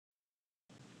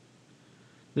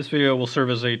This video will serve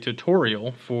as a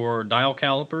tutorial for dial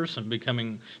calipers and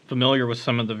becoming familiar with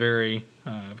some of the very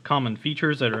common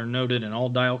features that are noted in all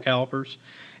dial calipers.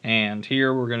 And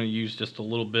here we're going to use just a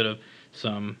little bit of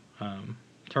some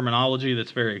terminology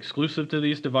that's very exclusive to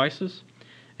these devices.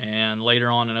 And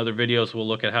later on in other videos we'll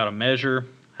look at how to measure,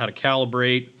 how to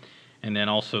calibrate, and then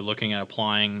also looking at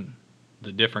applying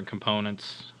the different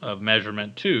components of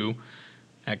measurement to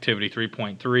activity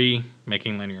 3.3,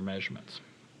 making linear measurements.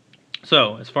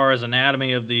 So, as far as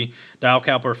anatomy of the dial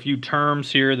caliper, a few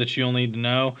terms here that you'll need to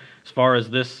know. As far as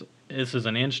this is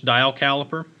an inch dial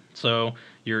caliper. So,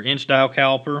 your inch dial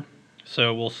caliper,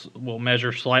 so we'll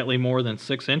measure slightly more than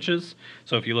 6 inches.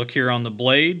 So, if you look here on the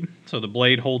blade, so the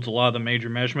blade holds a lot of the major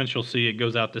measurements. You'll see it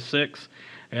goes out to 6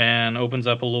 and opens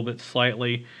up a little bit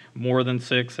slightly more than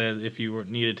 6 as if you were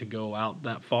needed to go out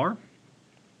that far.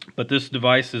 But this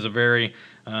device is a very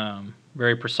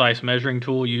precise measuring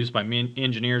tool used by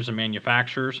engineers and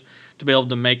manufacturers to be able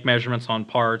to make measurements on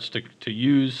parts, to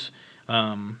use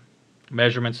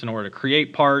measurements in order to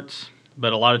create parts,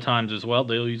 but a lot of times as well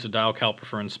they'll use a dial caliper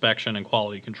for inspection and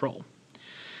quality control.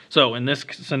 So in this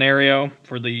scenario,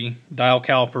 for the dial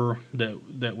caliper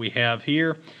that we have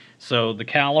here, so the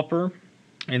caliper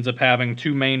ends up having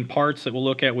two main parts that we'll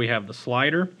look at. We have the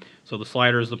slider. So the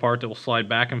slider is the part that will slide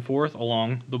back and forth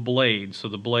along the blade. So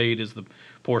the blade is the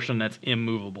portion that's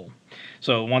immovable.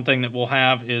 So one thing that we'll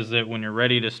have is that when you're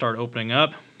ready to start opening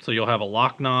up, so you'll have a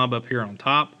lock knob up here on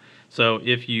top. So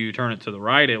if you turn it to the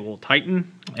right, it will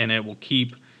tighten and it will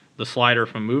keep the slider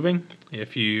from moving.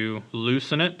 If you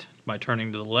loosen it by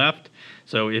turning to the left,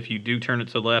 so if you do turn it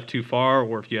to the left too far,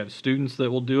 or if you have students that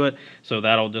will do it, so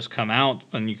that'll just come out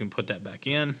and you can put that back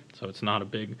in. So it's not a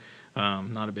big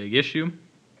issue.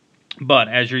 But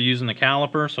as you're using the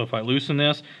caliper, so if I loosen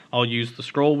this, I'll use the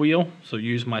scroll wheel, so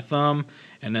use my thumb,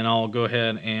 and then I'll go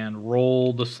ahead and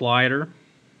roll the slider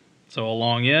so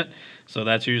along it. So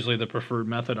that's usually the preferred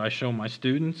method I show my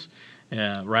students,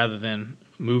 rather than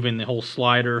moving the whole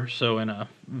slider so in a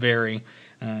very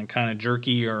kind of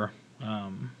jerky or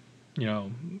kind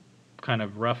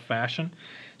of rough fashion.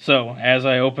 So as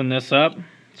I open this up,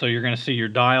 so you're going to see your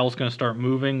dial is going to start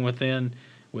moving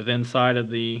inside of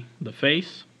the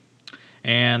face.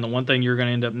 And the one thing you're going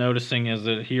to end up noticing is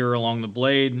that here along the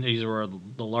blade, these are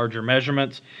the larger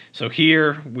measurements. So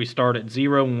here we start at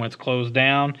 0 when it's closed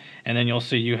down, and then you'll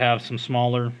see you have some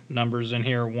smaller numbers in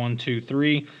here, 1, 2,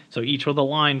 3. So each with a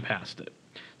line past it.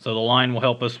 So the line will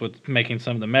help us with making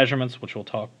some of the measurements, which we'll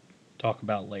talk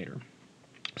about later.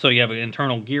 So you have an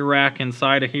internal gear rack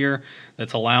inside of here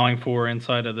that's allowing for,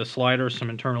 inside of the slider, some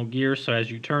internal gears. So as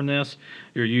you turn this,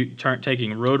 you're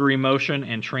taking rotary motion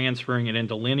and transferring it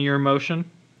into linear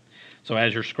motion. So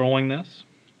as you're scrolling this.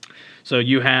 So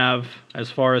you have,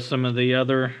 as far as some of the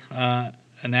other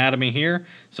anatomy here,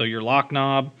 so your lock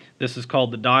knob, this is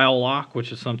called the dial lock,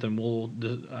 which is something we'll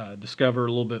discover a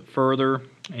little bit further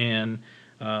in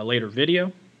a later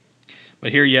video.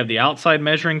 But here you have the outside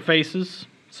measuring faces.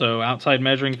 So outside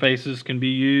measuring faces can be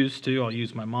used to, I'll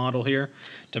use my model here,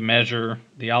 to measure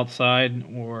the outside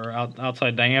or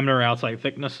outside diameter, outside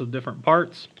thickness of different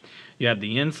parts. You have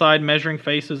the inside measuring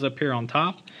faces up here on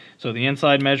top. So the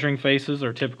inside measuring faces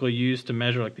are typically used to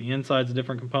measure like the insides of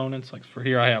different components. Like for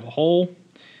here I have a hole,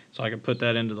 so I can put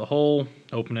that into the hole,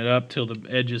 open it up till the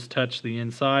edges touch the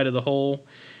inside of the hole,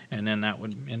 and then that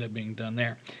would end up being done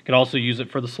there. You could also use it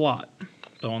for the slot,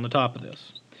 so on the top of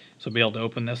this. So be able to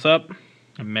open this up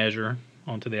and measure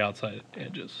onto the outside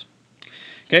edges.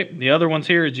 Okay, the other ones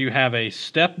here is you have a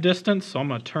step distance. So I'm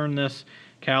going to turn this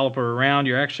caliper around.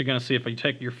 You're actually going to see if you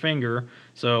take your finger,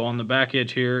 so on the back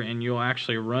edge here, and you'll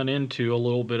actually run into a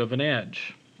little bit of an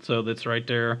edge. So that's right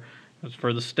there. That's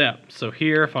for the step. So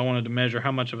here, if I wanted to measure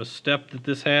how much of a step that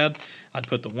this had, I'd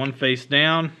put the one face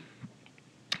down.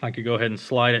 I could go ahead and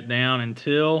slide it down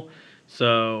until,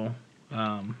 so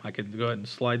I could go ahead and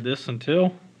slide this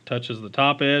until touches the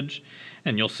top edge,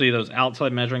 and you'll see those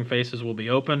outside measuring faces will be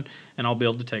open, and I'll be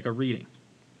able to take a reading.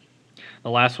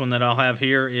 The last one that I'll have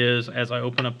here is, as I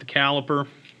open up the caliper,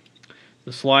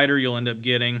 the slider, you'll end up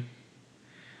getting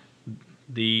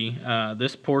the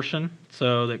this portion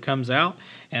so that comes out,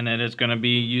 and then it's going to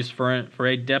be used for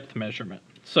a depth measurement.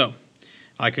 So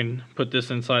I can put this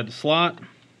inside the slot, and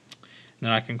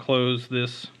then I can close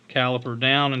this caliper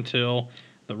down until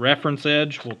the reference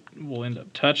edge will end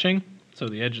up touching, so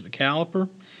the edge of the caliper,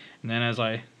 and then as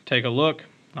I take a look,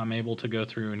 I'm able to go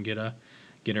through and get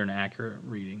an accurate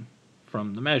reading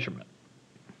from the measurement.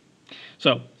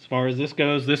 So as far as this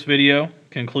goes, this video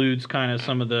concludes kind of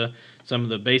some of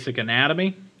the basic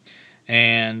anatomy,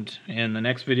 and in the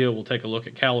next video we'll take a look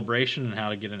at calibration and how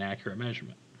to get an accurate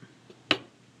measurement.